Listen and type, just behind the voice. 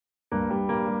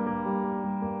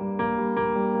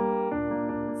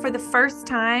For the first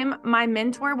time, my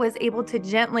mentor was able to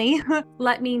gently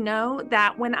let me know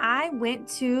that when I went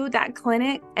to that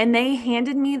clinic and they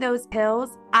handed me those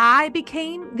pills, I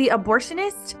became the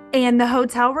abortionist and the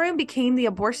hotel room became the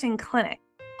abortion clinic.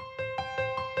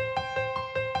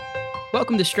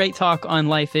 Welcome to Straight Talk on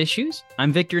Life Issues.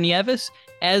 I'm Victor Nieves.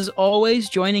 As always,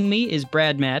 joining me is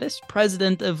Brad Mattis,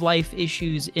 president of Life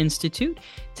Issues Institute.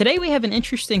 Today we have an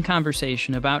interesting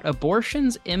conversation about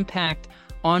abortion's impact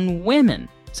on women.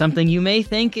 Something you may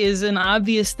think is an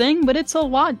obvious thing, but it's a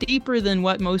lot deeper than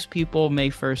what most people may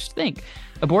first think.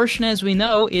 Abortion, as we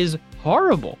know, is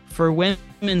horrible for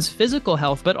women's physical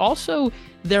health, but also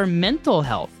their mental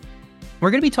health.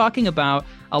 We're going to be talking about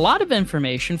a lot of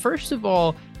information. First of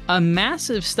all, a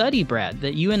massive study, Brad,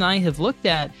 that you and I have looked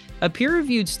at, a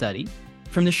peer-reviewed study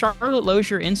from the Charlotte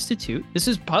Lozier Institute. This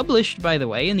is published, by the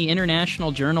way, in the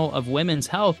International Journal of Women's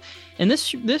Health. And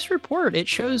this report, it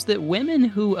shows that women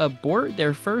who abort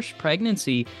their first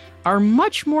pregnancy are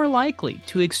much more likely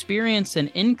to experience an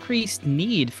increased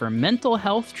need for mental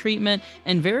health treatment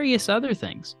and various other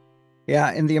things.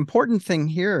 Yeah, and the important thing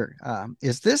here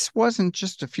is this wasn't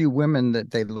just a few women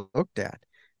that they looked at.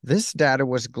 This data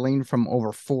was gleaned from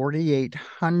over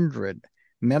 4,800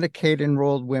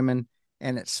 Medicaid-enrolled women,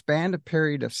 and it spanned a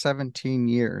period of 17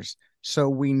 years. So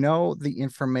we know the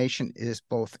information is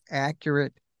both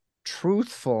accurate,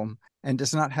 truthful, and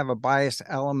does not have a bias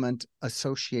element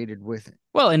associated with it.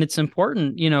 Well, and it's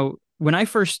important, when I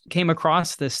first came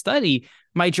across this study,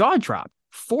 my jaw dropped.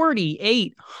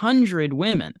 4,800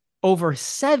 women over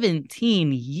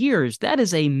 17 years. That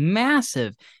is a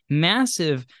massive,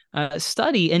 massive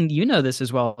study. And you know this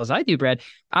as well as I do, Brad.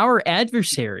 Our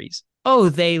adversaries,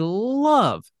 they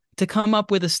love to come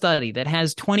up with a study that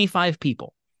has 25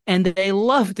 people. And they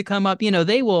love to come up,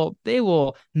 they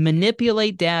will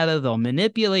manipulate data, they'll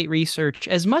manipulate research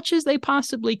as much as they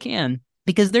possibly can,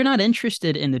 because they're not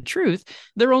interested in the truth.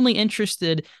 They're only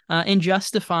interested in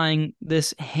justifying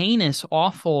this heinous,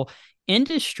 awful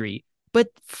industry. But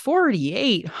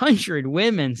 4,800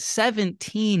 women,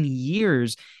 17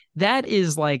 years, that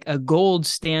is like a gold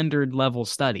standard level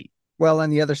study. Well, on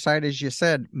the other side, as you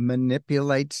said,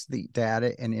 manipulates the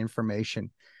data and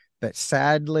information. But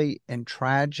sadly and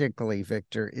tragically,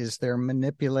 Victor, is they're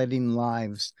manipulating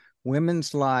lives,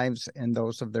 women's lives and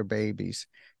those of their babies.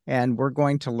 And we're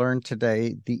going to learn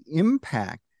today the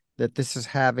impact that this is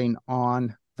having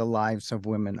on the lives of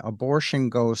women. Abortion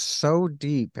goes so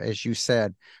deep, as you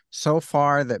said, so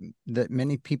far that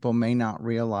many people may not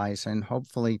realize. And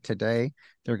hopefully today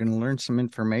they're going to learn some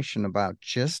information about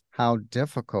just how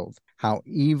difficult, how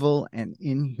evil and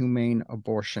inhumane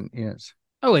abortion is.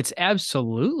 Oh, it's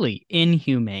absolutely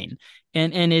inhumane.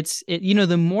 And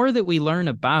the more that we learn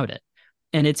about it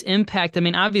and its impact,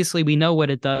 obviously we know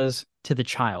what it does to the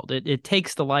child. It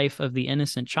takes the life of the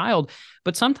innocent child,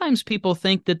 but sometimes people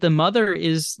think that the mother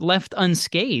is left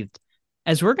unscathed.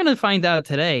 As we're going to find out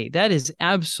today, that is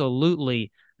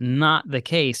absolutely not the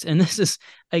case. And this is,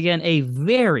 again, a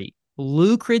very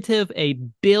lucrative,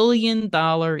 $1 billion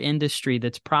industry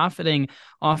that's profiting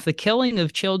off the killing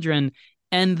of children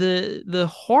and the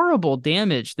horrible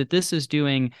damage that this is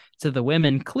doing to the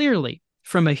women. Clearly,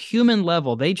 from a human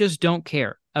level, they just don't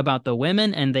care about the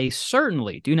women, and they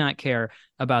certainly do not care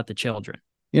about the children.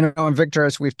 And Victor,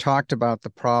 as we've talked about the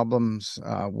problems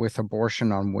with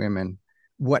abortion on women,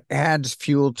 what adds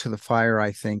fuel to the fire,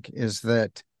 I think, is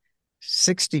that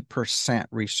 60%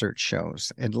 research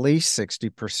shows, at least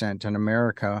 60% in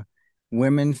America,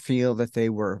 women feel that they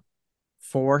were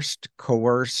forced,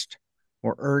 coerced,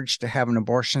 or urged to have an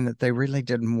abortion that they really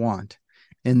didn't want.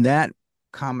 And that,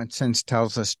 common sense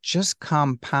tells us, just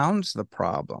compounds the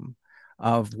problem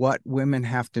of what women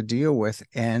have to deal with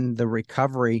and the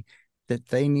recovery that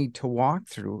they need to walk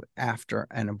through after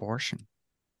an abortion.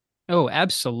 Oh,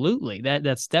 absolutely.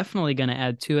 That's definitely going to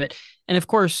add to it. And of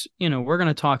course, we're going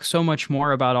to talk so much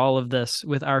more about all of this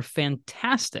with our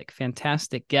fantastic,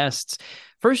 fantastic guests.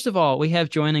 First of all, we have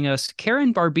joining us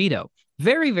Karin Barbito.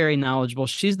 Very, very knowledgeable.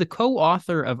 She's the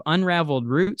co-author of Unraveled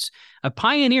Roots, a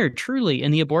pioneer truly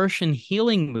in the abortion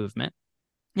healing movement.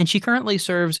 And she currently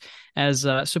serves as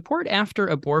support after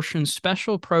abortion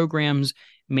special programs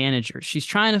manager. She's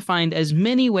trying to find as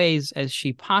many ways as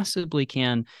she possibly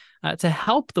can to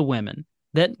help the women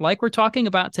that, like we're talking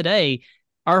about today,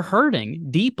 are hurting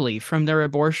deeply from their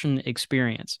abortion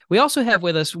experience. We also have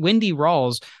with us Wendy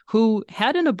Rawls, who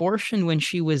had an abortion when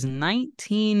she was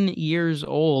 19 years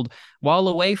old while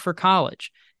away for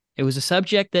college. It was a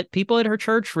subject that people at her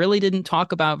church really didn't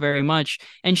talk about very much,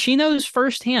 and she knows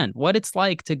firsthand what it's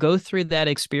like to go through that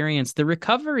experience, the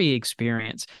recovery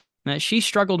experience, she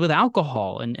struggled with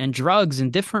alcohol and drugs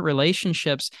and different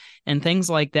relationships and things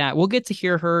like that. We'll get to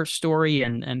hear her story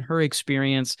and her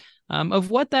experience of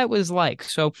what that was like.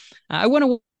 So I want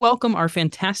to welcome our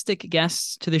fantastic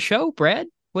guests to the show. Brad,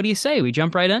 what do you say? We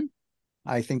jump right in?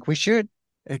 I think we should.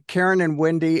 Karin and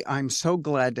Wendy, I'm so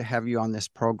glad to have you on this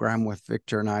program with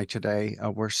Victor and I today.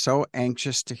 We're so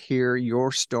anxious to hear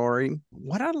your story.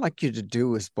 What I'd like you to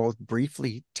do is both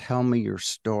briefly tell me your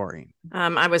story.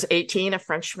 I was 18, a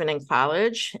freshman in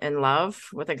college, in love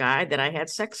with a guy that I had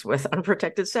sex with,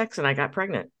 unprotected sex, and I got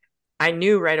pregnant. I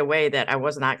knew right away that I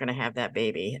was not going to have that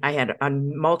baby. I had a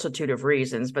multitude of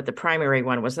reasons, but the primary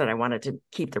one was that I wanted to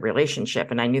keep the relationship,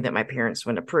 and I knew that my parents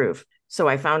wouldn't approve. So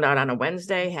I found out on a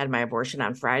Wednesday, had my abortion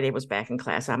on Friday, was back in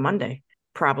class on Monday.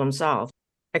 Problem solved.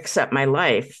 Except my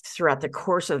life throughout the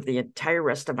course of the entire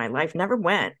rest of my life never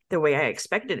went the way I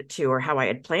expected it to or how I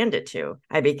had planned it to.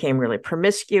 I became really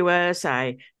promiscuous.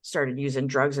 I started using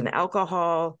drugs and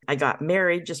alcohol. I got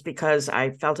married just because I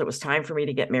felt it was time for me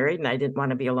to get married and I didn't want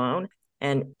to be alone.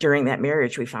 And during that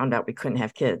marriage, we found out we couldn't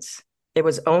have kids. It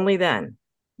was only then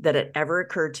that it ever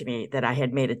occurred to me that I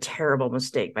had made a terrible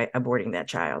mistake by aborting that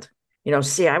child.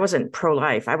 See, I wasn't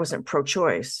pro-life. I wasn't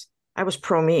pro-choice. I was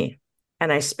pro-me.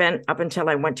 And I spent up until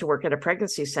I went to work at a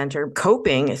pregnancy center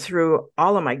coping through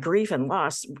all of my grief and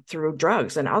loss through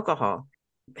drugs and alcohol.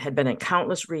 Had been in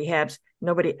countless rehabs.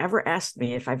 Nobody ever asked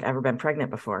me if I've ever been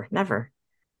pregnant before. Never.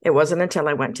 It wasn't until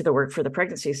I went to the work for the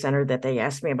pregnancy center that they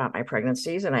asked me about my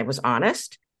pregnancies, and I was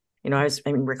honest. I'm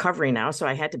in recovery now, so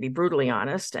I had to be brutally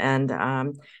honest.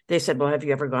 And they said, well, have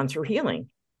you ever gone through healing?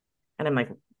 And I'm like,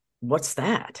 what's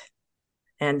that?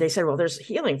 And they said, well, there's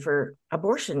healing for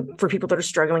abortion for people that are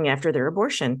struggling after their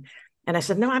abortion. And I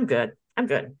said, no, I'm good. I'm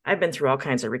good. I've been through all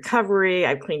kinds of recovery.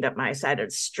 I've cleaned up my side of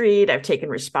the street. I've taken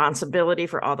responsibility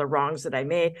for all the wrongs that I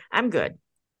made. I'm good.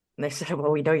 And they said,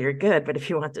 well, we know you're good, but if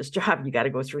you want this job, you got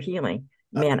to go through healing.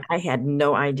 Man, I had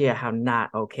no idea how not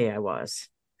okay I was.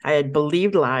 I had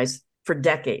believed lies for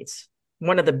decades.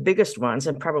 One of the biggest ones,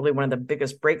 and probably one of the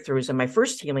biggest breakthroughs in my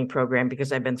first healing program,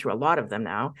 because I've been through a lot of them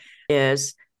now,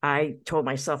 is I told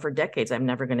myself for decades, I'm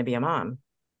never going to be a mom.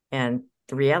 And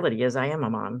the reality is I am a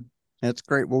mom. That's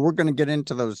great. Well, we're going to get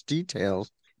into those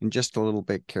details in just a little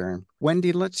bit, Karin.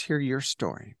 Wendy, let's hear your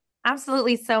story.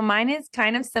 Absolutely. So mine is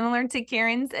kind of similar to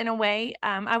Karen's in a way.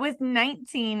 I was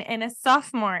 19 and a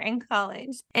sophomore in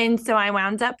college. And so I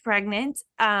wound up pregnant.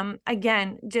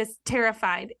 Again, just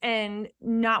terrified and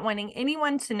not wanting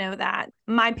anyone to know that.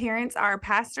 My parents are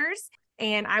pastors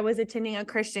and I was attending a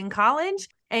Christian college.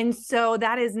 And so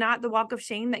that is not the walk of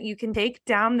shame that you can take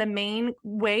down the main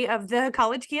way of the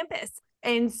college campus.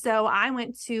 And so I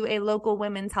went to a local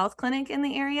women's health clinic in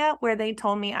the area where they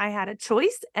told me I had a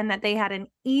choice and that they had an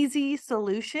easy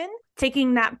solution.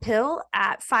 Taking that pill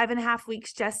at 5.5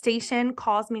 weeks gestation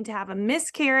caused me to have a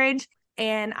miscarriage,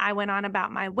 and I went on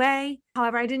about my way.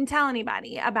 However, I didn't tell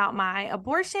anybody about my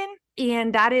abortion.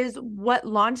 And that is what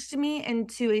launched me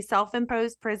into a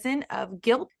self-imposed prison of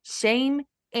guilt, shame,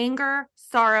 anger,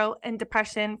 sorrow, and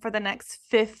depression for the next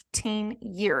 15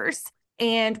 years.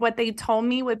 And what they told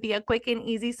me would be a quick and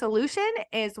easy solution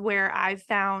is where I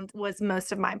found was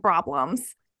most of my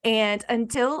problems. And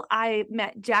until I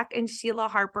met Jack and Sheila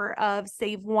Harper of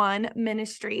Save One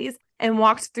Ministries and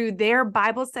walked through their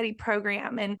Bible study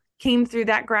program and came through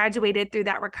that, graduated through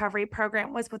that recovery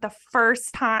program, was the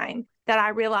first time that I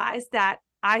realized that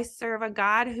I serve a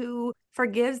God who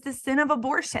forgives the sin of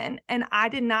abortion, and I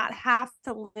did not have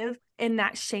to live in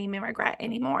that shame and regret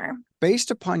anymore.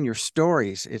 Based upon your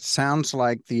stories, it sounds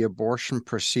like the abortion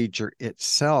procedure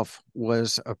itself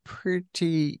was a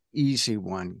pretty easy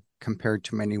one compared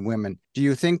to many women. Do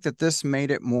you think that this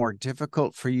made it more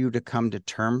difficult for you to come to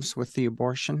terms with the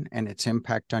abortion and its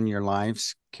impact on your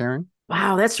lives, Karin?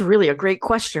 Wow, that's really a great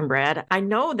question, Brad. I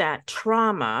know that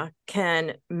trauma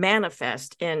can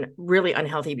manifest in really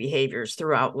unhealthy behaviors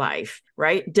throughout life,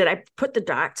 right? Did I put the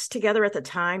dots together at the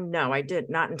time? No, I did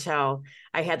not until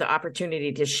I had the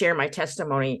opportunity to share my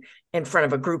testimony in front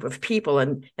of a group of people.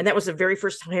 And that was the very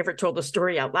first time I ever told the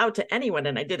story out loud to anyone.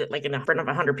 And I did it like in front of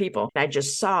 100 people. I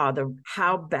just saw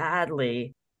how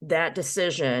badly that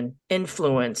decision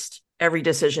influenced every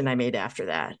decision I made after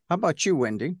that. How about you,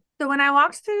 Wendy? So when I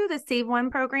walked through the Save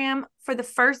One program, for the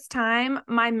first time,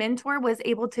 my mentor was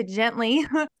able to gently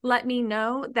let me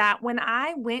know that when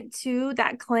I went to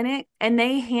that clinic and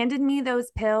they handed me those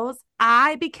pills,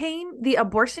 I became the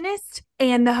abortionist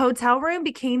and the hotel room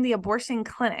became the abortion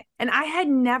clinic. And I had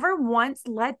never once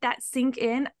let that sink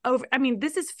in over. I mean,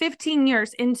 this is 15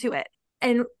 years into it.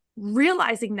 And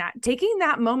realizing that, taking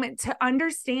that moment to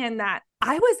understand that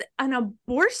I was an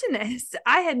abortionist.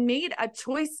 I had made a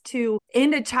choice to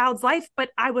end a child's life, but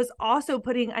I was also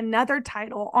putting another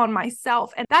title on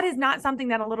myself. And that is not something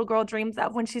that a little girl dreams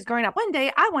of when she's growing up. One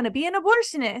day, I want to be an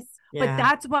abortionist. Yeah. But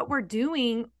that's what we're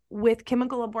doing with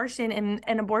chemical abortion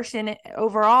and abortion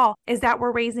overall, is that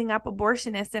we're raising up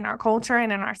abortionists in our culture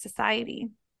and in our society.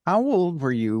 How old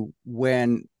were you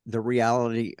when the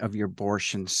reality of your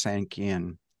abortion sank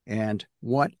in? And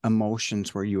what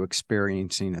emotions were you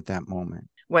experiencing at that moment?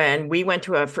 When we went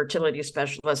to a fertility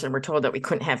specialist and were told that we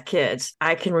couldn't have kids,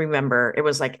 I can remember it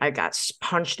was like I got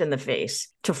punched in the face.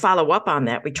 To follow up on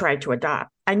that, we tried to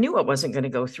adopt. I knew it wasn't going to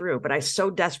go through, but I so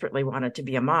desperately wanted to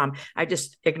be a mom. I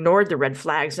just ignored the red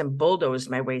flags and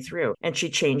bulldozed my way through. And she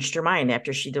changed her mind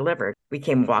after she delivered. We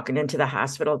came walking into the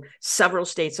hospital several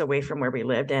states away from where we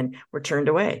lived and were turned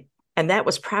away. And that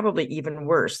was probably even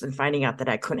worse than finding out that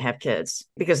I couldn't have kids,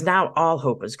 because now all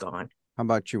hope is gone. How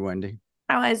about you, Wendy?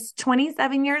 I was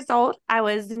 27 years old. I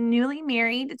was newly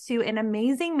married to an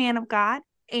amazing man of God,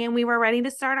 and we were ready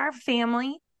to start our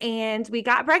family, and we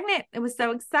got pregnant. It was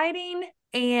so exciting.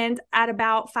 And at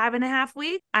about 5.5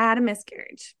 weeks, I had a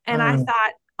miscarriage. And I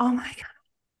thought, oh my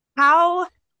God, how,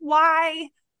 why,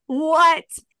 what?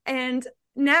 And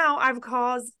now I've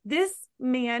caused this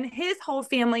man, his whole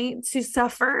family, to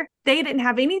suffer. They didn't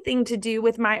have anything to do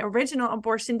with my original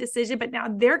abortion decision, but now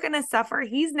they're going to suffer.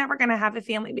 He's never going to have a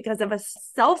family because of a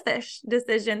selfish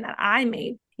decision that I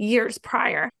made years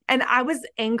prior. And I was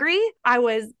angry. I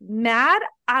was mad.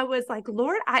 I was like,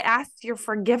 Lord, I asked your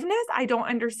forgiveness. I don't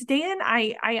understand.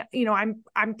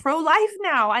 I'm pro-life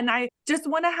now. And I just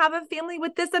want to have a family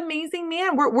with this amazing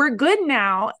man. We're good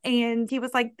now. And he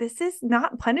was like, this is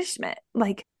not punishment.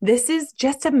 Like, this is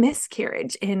just a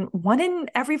miscarriage. And 1 in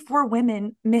every 4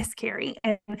 women miscarry.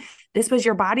 And this was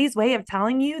your body's way of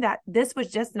telling you that this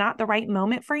was just not the right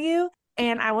moment for you.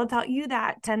 And I will tell you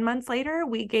that 10 months later,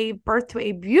 we gave birth to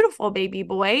a beautiful baby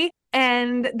boy.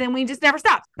 And then we just never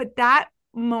stopped. But that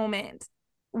moment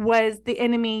was the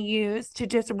enemy used to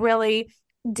just really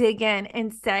dig in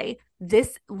and say,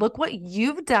 look what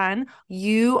you've done.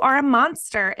 You are a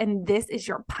monster, and this is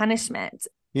your punishment.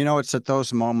 You know, it's at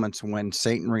those moments when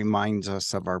Satan reminds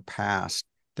us of our past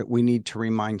that we need to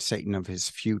remind Satan of his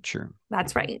future.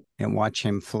 That's right. And watch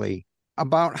him flee.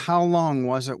 About how long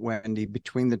was it, Wendy,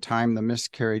 between the time the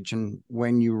miscarriage and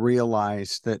when you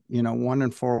realized that, 1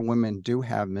 in 4 women do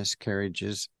have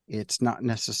miscarriages? It's not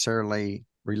necessarily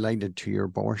related to your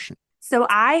abortion. So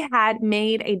I had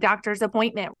made a doctor's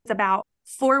appointment. It was about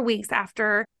 4 weeks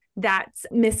after that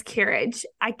miscarriage.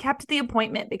 I kept the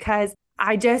appointment because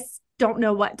I just don't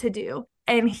know what to do.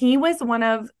 And he was one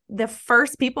of the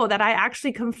first people that I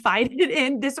actually confided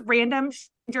in, this random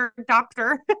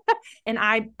doctor. And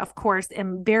I, of course,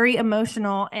 am very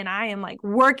emotional, and I am like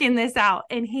working this out.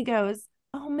 And he goes,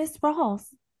 oh, Miss Rawls,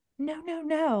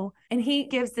 no. And he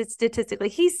gives it statistically.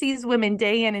 He sees women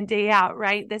day in and day out,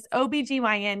 right? This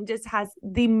OBGYN just has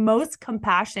the most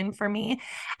compassion for me.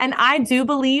 And I do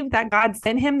believe that God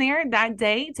sent him there that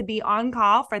day to be on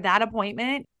call for that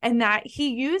appointment, and that he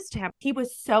used him. He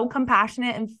was so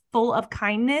compassionate and full of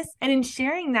kindness. And in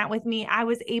sharing that with me, I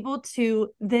was able to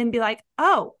then be like,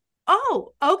 oh,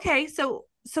 okay. So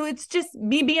it's just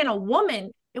me being a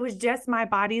woman. It was just my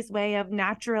body's way of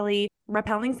naturally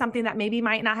repelling something that maybe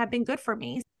might not have been good for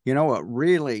me. You know what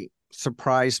really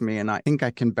surprised me, and I think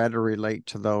I can better relate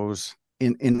to those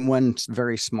in one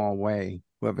very small way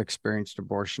who have experienced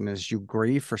abortion, is you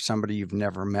grieve for somebody you've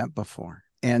never met before.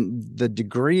 And the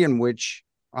degree in which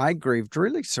I grieved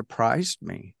really surprised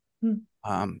me.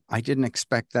 I didn't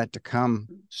expect that to come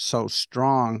so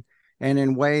strong and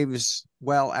in waves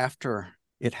well after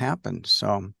it happened.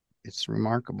 So it's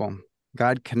remarkable.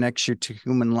 God connects you to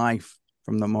human life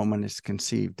from the moment it's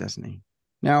conceived, doesn't he?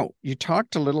 Now, you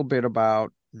talked a little bit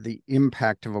about the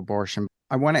impact of abortion.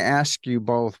 I want to ask you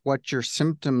both what your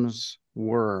symptoms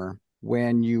were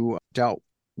when you dealt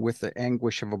with the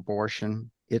anguish of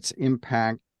abortion, its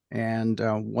impact, and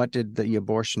what did the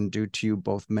abortion do to you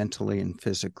both mentally and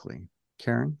physically?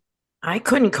 Karin? I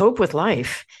couldn't cope with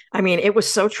life. I mean, it was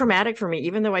so traumatic for me,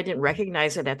 even though I didn't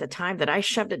recognize it at the time, that I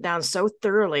shoved it down so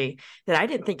thoroughly that I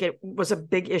didn't think it was a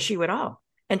big issue at all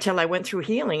until I went through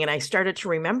healing and I started to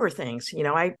remember things.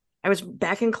 I was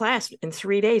back in class in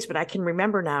 3 days, but I can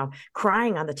remember now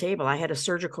crying on the table. I had a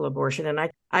surgical abortion, and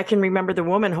I can remember the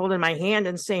woman holding my hand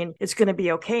and saying, it's going to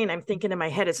be okay. And I'm thinking in my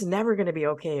head, it's never going to be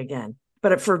okay again.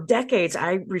 But for decades,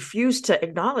 I refused to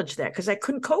acknowledge that because I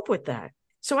couldn't cope with that.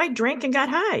 So I drank and got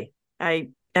high. I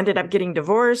ended up getting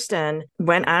divorced and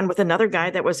went on with another guy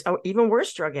that was an even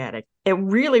worse drug addict. It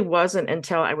really wasn't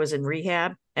until I was in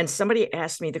rehab and somebody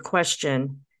asked me the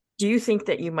question, do you think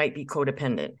that you might be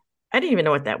codependent? I didn't even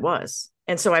know what that was.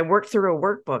 And so I worked through a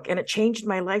workbook and it changed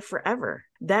my life forever.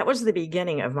 That was the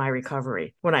beginning of my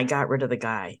recovery when I got rid of the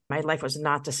guy. My life was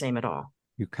not the same at all.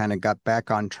 You kind of got back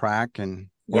on track and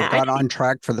got on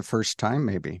track for the first time,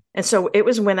 maybe. And so it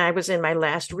was when I was in my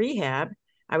last rehab,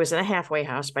 I was in a halfway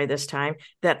house by this time,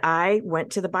 that I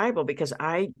went to the Bible because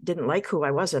I didn't like who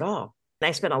I was at all. And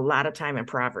I spent a lot of time in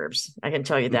Proverbs. I can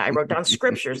tell you that. I wrote down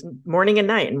scriptures morning and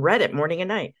night and read it morning and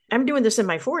night. I'm doing this in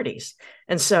my 40s.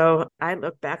 And so I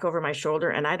look back over my shoulder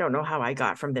and I don't know how I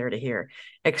got from there to here,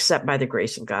 except by the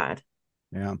grace of God.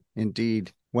 Yeah,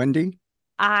 indeed. Wendy?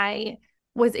 I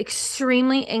was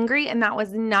extremely angry and that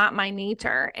was not my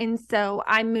nature. And so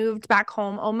I moved back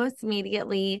home almost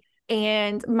immediately.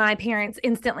 And my parents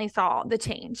instantly saw the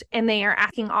change and they are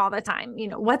asking all the time,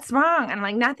 what's wrong? And I'm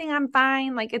like, nothing, I'm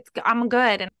fine. Like I'm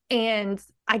good. And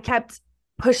I kept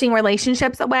pushing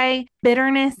relationships away.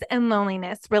 Bitterness and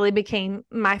loneliness really became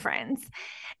my friends.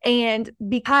 And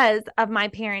because of my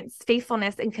parents'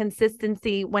 faithfulness and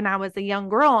consistency when I was a young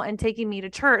girl and taking me to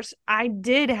church, I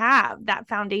did have that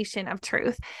foundation of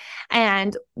truth.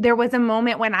 And there was a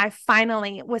moment when I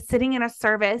finally was sitting in a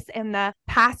service and the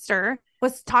pastor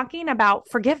was talking about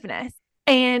forgiveness.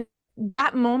 And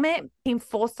that moment came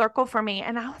full circle for me.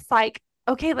 And I was like,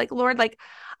 okay, like, Lord, like,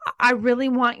 I really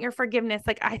want your forgiveness.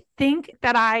 Like, I think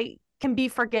that I can be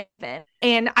forgiven.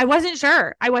 And I wasn't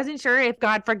sure. I wasn't sure if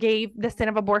God forgave the sin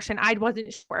of abortion. I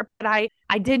wasn't sure, but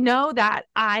I did know that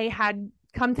I had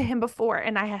come to him before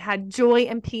and I had joy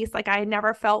and peace like I had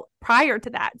never felt prior to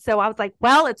that. So I was like,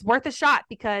 well, it's worth a shot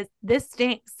because this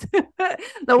stinks.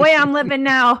 The way I'm living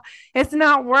now, it's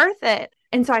not worth it.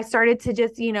 And so I started to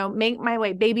just, make my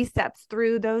way, baby steps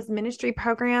through those ministry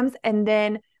programs. And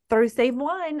then through Save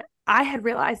One, I had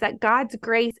realized that God's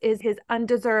grace is his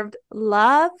undeserved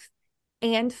love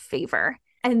and favor.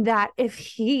 And that if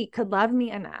he could love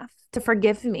me enough to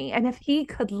forgive me, and if he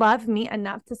could love me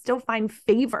enough to still find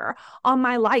favor on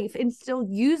my life and still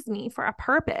use me for a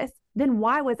purpose, then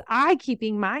why was I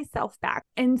keeping myself back?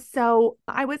 And so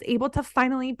I was able to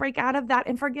finally break out of that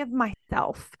and forgive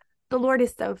myself. The Lord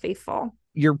is so faithful.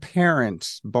 Your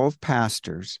parents, both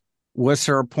pastors, was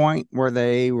there a point where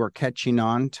they were catching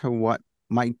on to what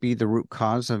might be the root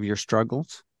cause of your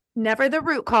struggles? Never the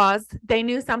root cause. They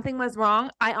knew something was wrong.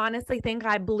 I honestly think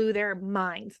I blew their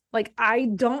minds. Like, I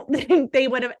don't think they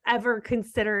would have ever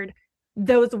considered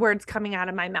those words coming out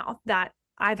of my mouth that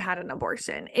I've had an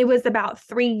abortion. It was about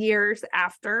 3 years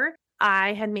after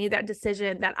I had made that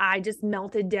decision that I just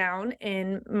melted down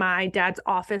in my dad's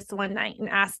office one night and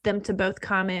asked them to both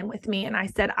come in with me. And I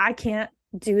said, I can't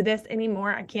do this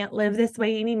anymore. I can't live this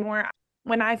way anymore.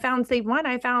 When I found Save One,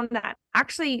 I found that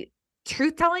actually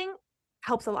truth telling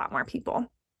helps a lot more people.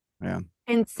 Yeah.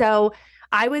 And so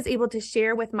I was able to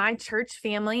share with my church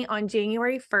family on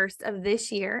January 1st of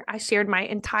this year. I shared my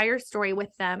entire story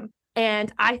with them.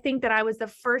 And I think that I was the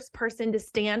first person to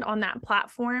stand on that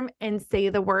platform and say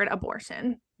the word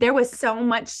abortion. There was so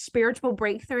much spiritual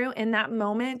breakthrough in that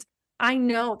moment. I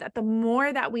know that the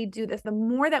more that we do this, the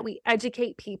more that we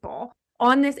educate people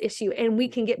on this issue, and we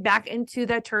can get back into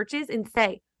the churches and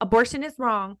say, abortion is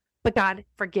wrong, but God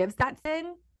forgives that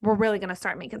sin, we're really going to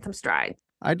start making some strides.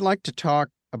 I'd like to talk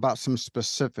about some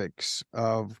specifics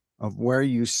of where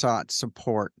you sought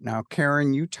support. Now,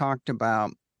 Karin, you talked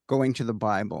about going to the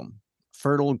Bible,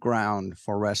 fertile ground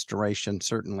for restoration,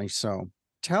 certainly so.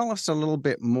 Tell us a little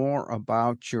bit more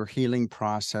about your healing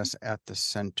process at the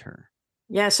center.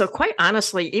 Yeah, so quite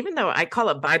honestly, even though I call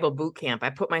it Bible boot camp, I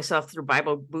put myself through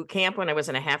Bible boot camp when I was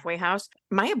in a halfway house,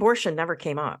 my abortion never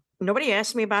came up. Nobody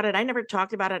asked me about it. I never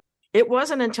talked about it. It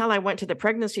wasn't until I went to the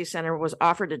pregnancy center, was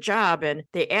offered a job, and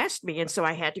they asked me, and so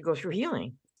I had to go through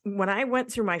healing. When I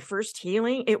went through my first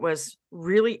healing, it was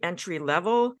really entry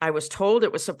level. I was told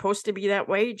it was supposed to be that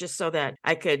way just so that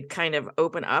I could kind of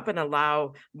open up and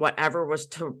allow whatever was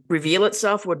to reveal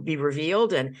itself would be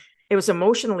revealed. And it was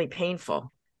emotionally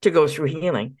painful to go through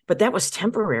healing, but that was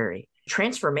temporary.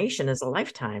 Transformation is a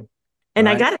lifetime. And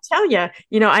right. I got to tell you,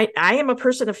 I am a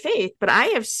person of faith, but I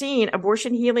have seen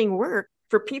abortion healing work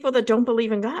for people that don't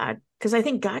believe in God, because I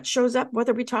think God shows up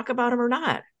whether we talk about him or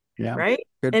not. Yeah. Right.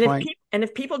 Good and point.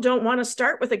 If people don't want to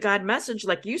start with a God message,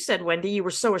 like you said, Wendy, you were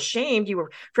so ashamed, you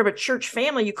were from a church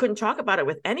family, you couldn't talk about it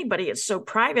with anybody. It's so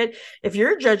private. If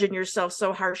you're judging yourself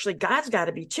so harshly, God's got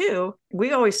to be too.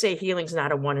 We always say healing's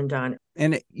not a one and done.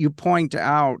 And you point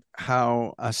out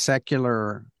how a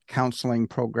secular counseling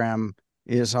program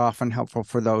is often helpful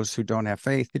for those who don't have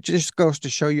faith. It just goes to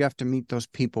show you have to meet those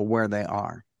people where they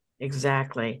are.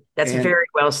 Exactly. That's And very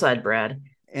well said, Brad.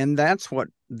 and that's what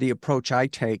the approach I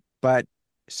take. But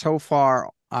so far,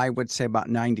 I would say about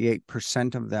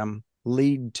 98% of them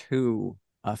lead to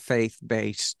a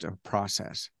faith-based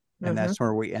process. And Mm-hmm. that's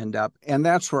where we end up. And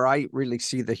that's where I really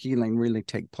see the healing really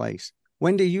take place.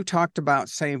 Wendy, you talked about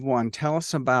Save One. Tell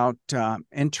us about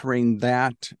entering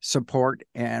that support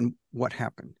and what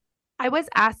happened. I was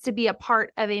asked to be a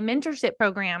part of a mentorship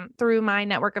program through my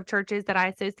network of churches that I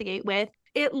associate with.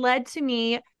 It led to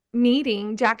me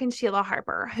meeting Jack and Sheila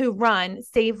Harper, who run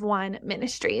Save One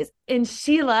Ministries. And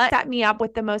Sheila set me up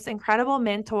with the most incredible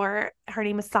mentor. Her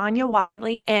name is Sonia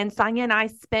Wiley. And Sonia and I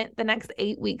spent the next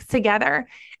 8 weeks together.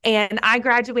 And I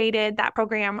graduated that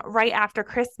program right after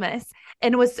Christmas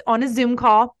and was on a Zoom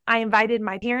call. I invited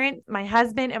my parents, my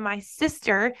husband, and my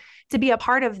sister to be a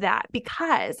part of that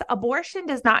because abortion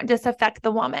does not just affect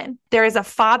the woman. There is a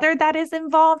father that is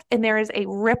involved and there is a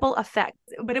ripple effect.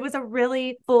 But it was a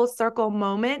really full circle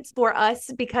moment for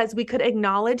us because we could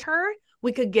acknowledge her.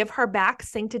 We could give her back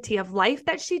sanctity of life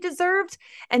that she deserved.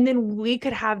 And then we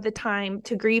could have the time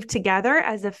to grieve together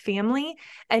as a family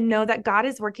and know that God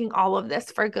is working all of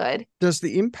this for good. Does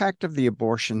the impact of the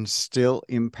abortion still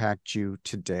impact you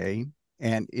today?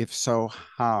 And if so,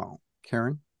 how?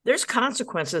 Karin? There's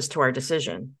consequences to our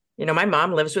decision. My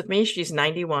mom lives with me. She's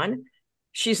 91.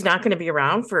 She's not going to be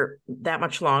around for that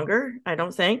much longer, I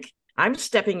don't think. I'm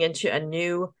stepping into a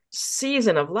new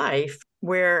season of life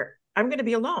where I'm going to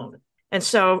be alone. And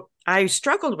so I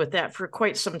struggled with that for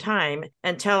quite some time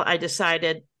until I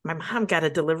decided my mom got a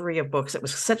delivery of books. It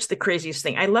was such the craziest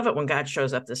thing. I love it when God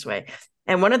shows up this way.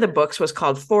 And one of the books was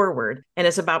called Forward, and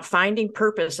it's about finding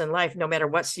purpose in life, no matter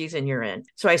what season you're in.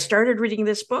 So I started reading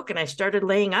this book and I started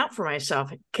laying out for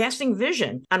myself, casting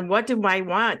vision on what do I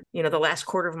want, the last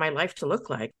quarter of my life to look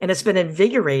like. And it's been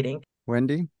invigorating.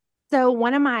 Wendy? So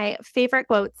one of my favorite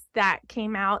quotes that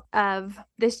came out of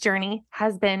this journey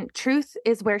has been, "Truth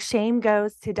is where shame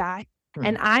goes to die."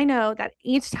 And I know that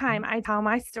each time I tell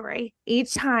my story,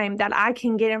 each time that I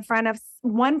can get in front of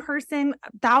one person,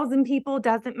 1,000 people,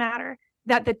 doesn't matter,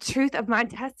 that the truth of my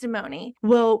testimony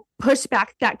will push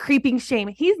back that creeping shame.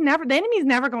 The enemy's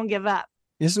never going to give up.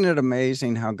 Isn't it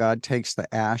amazing how God takes the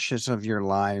ashes of your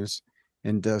lives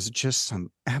and does just some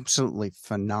absolutely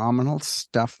phenomenal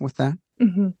stuff with that?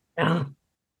 Mm-hmm. Yeah.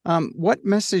 What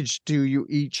message do you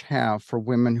each have for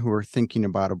women who are thinking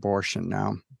about abortion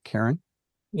now? Karin?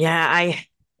 Yeah,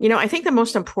 I think the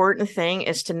most important thing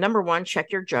is to, number one,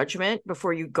 check your judgment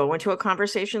before you go into a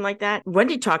conversation like that.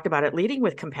 Wendy talked about it, leading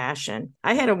with compassion.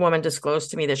 I had a woman disclose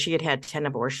to me that she had had 10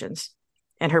 abortions,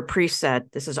 and her priest said,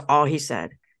 this is all he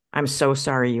said: "I'm so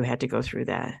sorry you had to go through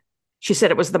that." She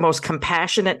said it was the most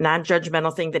compassionate,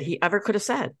 non-judgmental thing that he ever could have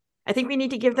said. I think we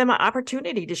need to give them an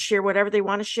opportunity to share whatever they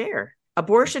want to share.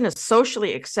 Abortion is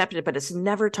socially accepted, but it's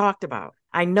never talked about.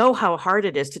 I know how hard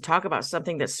it is to talk about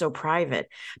something that's so private,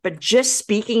 but just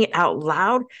speaking it out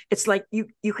loud, it's like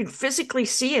you can physically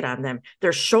see it on them.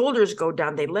 Their shoulders go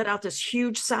down. They let out this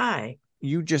huge sigh.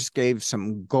 You just gave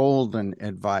some golden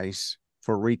advice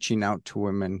for reaching out to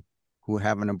women who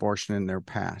have an abortion in their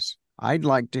past. I'd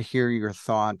like to hear your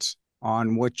thoughts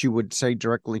on what you would say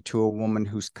directly to a woman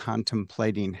who's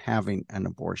contemplating having an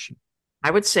abortion. I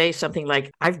would say something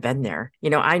like, I've been there.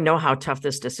 I know how tough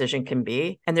this decision can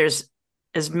be. And there's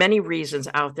as many reasons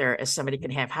out there as somebody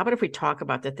can have. How about if we talk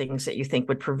about the things that you think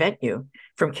would prevent you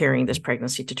from carrying this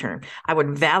pregnancy to term? I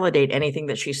would validate anything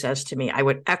that she says to me. I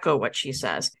would echo what she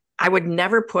says. I would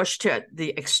never push to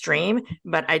the extreme,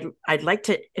 but I'd like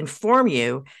to inform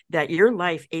you that your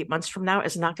life 8 months from now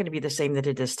is not going to be the same that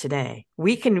it is today.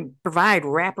 We can provide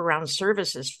wraparound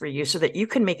services for you so that you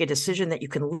can make a decision that you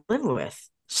can live with.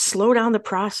 Slow down the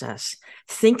process.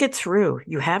 Think it through.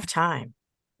 You have time.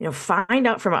 Find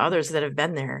out from others that have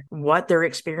been there what their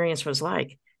experience was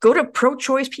like. Go to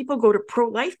pro-choice people, go to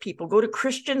pro-life people, go to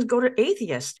Christians, go to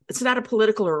atheists. It's not a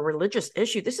political or a religious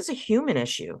issue. This is a human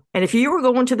issue. And if you were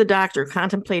going to the doctor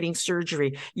contemplating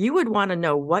surgery, you would want to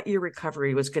know what your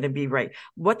recovery was going to be right,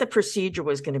 what the procedure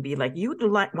was going to be like. You would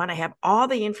want to have all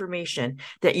the information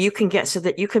that you can get so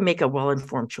that you can make a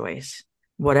well-informed choice.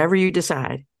 Whatever you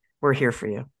decide, we're here for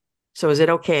you. So is it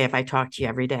okay if I talk to you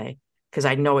every day? Because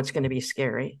I know it's going to be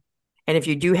scary. And if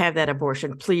you do have that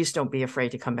abortion, please don't be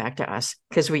afraid to come back to us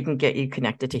because we can get you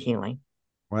connected to healing.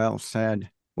 Well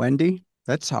said. Wendy,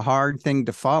 that's a hard thing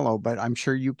to follow, but I'm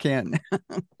sure you can.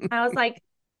 I was like,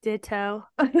 ditto.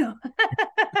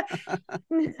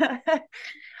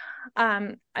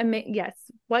 Yes,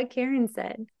 what Karin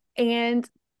said. And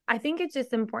I think it's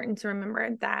just important to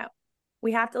remember that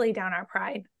we have to lay down our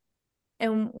pride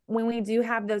And when we do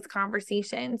have those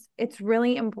conversations, it's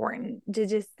really important to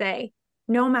just say,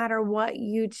 no matter what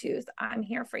you choose, I'm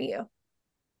here for you.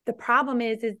 The problem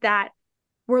is that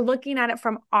we're looking at it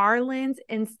from our lens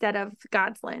instead of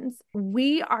God's lens.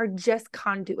 We are just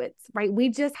conduits, right? We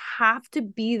just have to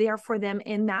be there for them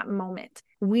in that moment.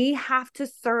 We have to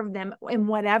serve them in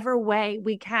whatever way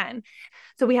we can.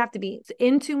 So we have to be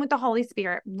in tune with the Holy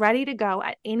Spirit, ready to go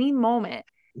at any moment.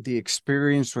 The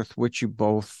experience with which you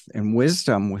both, and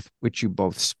wisdom with which you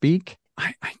both speak,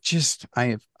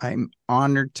 I'm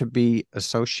honored to be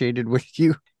associated with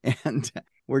you, and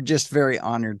we're just very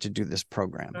honored to do this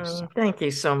program. So. Thank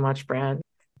you so much, Brad.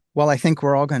 Well, I think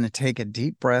we're all going to take a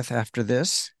deep breath after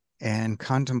this and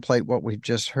contemplate what we've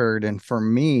just heard. And for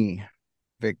me,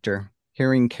 Victor,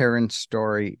 hearing Karin's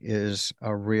story is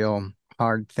a real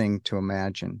hard thing to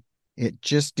imagine. It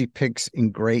just depicts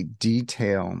in great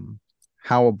detail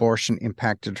how abortion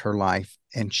impacted her life.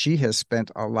 And she has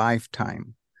spent a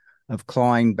lifetime of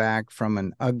clawing back from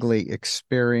an ugly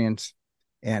experience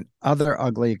and other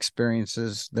ugly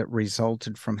experiences that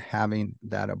resulted from having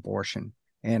that abortion.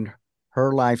 And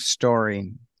her life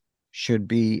story should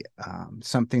be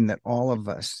something that all of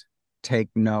us take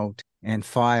note and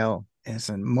file as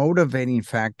a motivating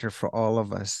factor for all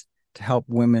of us to help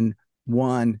women,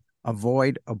 one,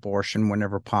 avoid abortion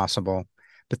whenever possible,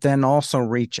 but then also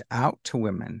reach out to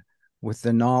women with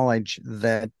the knowledge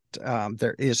that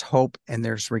there is hope and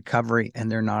there's recovery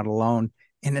and they're not alone.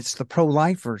 And it's the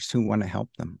pro-lifers who want to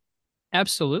help them.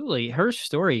 Absolutely. Her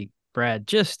story, Brad,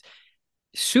 just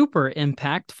super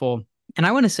impactful. And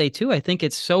I want to say, too, I think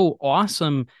it's so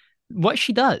awesome what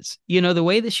she does. You know, the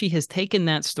way that she has taken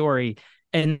that story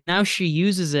and now she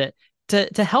uses it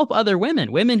to help other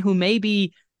women who may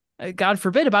be, God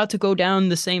forbid, about to go down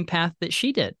the same path that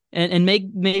she did and make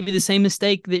maybe the same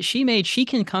mistake that she made. She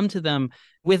can come to them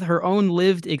with her own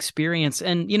lived experience.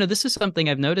 And, you know, this is something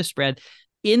I've noticed, Brad.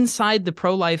 Inside the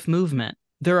pro-life movement,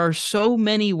 there are so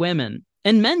many women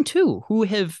and men too who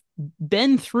have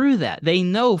been through that. They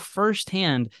know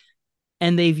firsthand,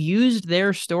 and they've used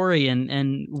their story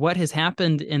and what has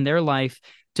happened in their life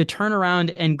to turn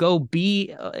around and go be,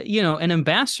 an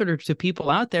ambassador to people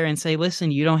out there and say,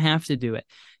 listen, you don't have to do it.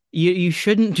 You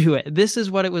shouldn't do it. This is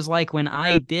what it was like when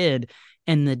I did,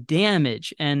 and the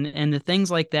damage and the things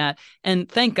like that. And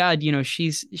thank God, you know,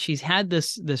 she's had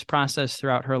this process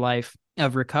throughout her life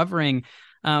of recovering.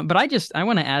 But I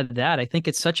want to add that I think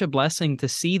it's such a blessing to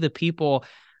see the people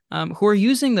who are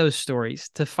using those stories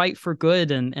to fight for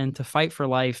good and to fight for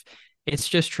life. It's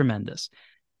just tremendous.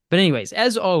 But anyways,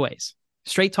 as always,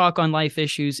 Straight Talk on Life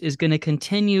Issues is going to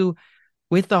continue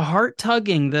with the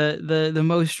heart-tugging, the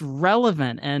most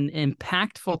relevant and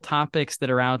impactful topics that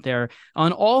are out there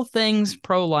on all things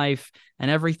pro-life and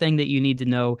everything that you need to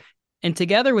know. And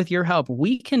together with your help,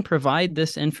 we can provide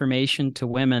this information to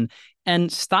women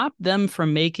and stop them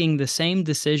from making the same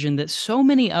decision that so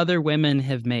many other women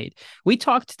have made. We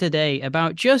talked today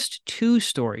about just 2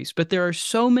 stories, but there are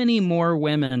so many more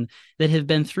women that have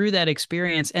been through that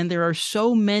experience, and there are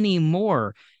so many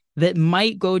more that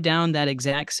might go down that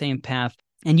exact same path.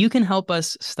 And you can help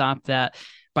us stop that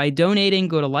by donating.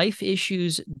 Go to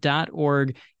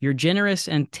lifeissues.org. Your generous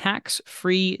and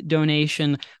tax-free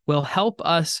donation will help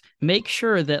us make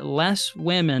sure that less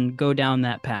women go down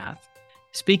that path.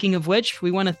 Speaking of which,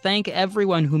 we want to thank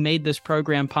everyone who made this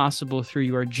program possible through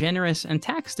your generous and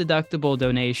tax-deductible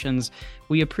donations.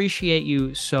 We appreciate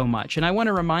you so much. And I want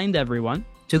to remind everyone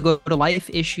to go to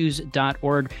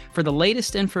lifeissues.org for the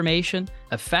latest information,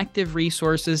 effective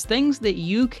resources, things that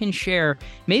you can share.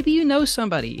 Maybe you know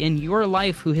somebody in your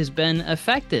life who has been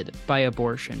affected by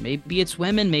abortion. Maybe it's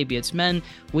women, maybe it's men.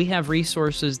 We have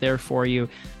resources there for you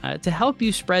to help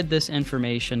you spread this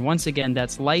information. Once again,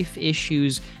 that's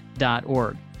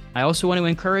lifeissues.org. I also want to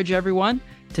encourage everyone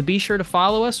to be sure to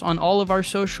follow us on all of our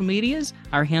social medias.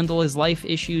 Our handle is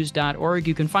lifeissues.org.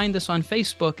 You can find us on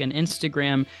Facebook and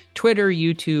Instagram, Twitter,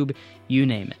 YouTube, you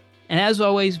name it. And as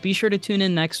always, be sure to tune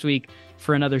in next week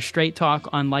for another Straight Talk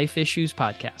on Life Issues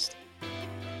podcast.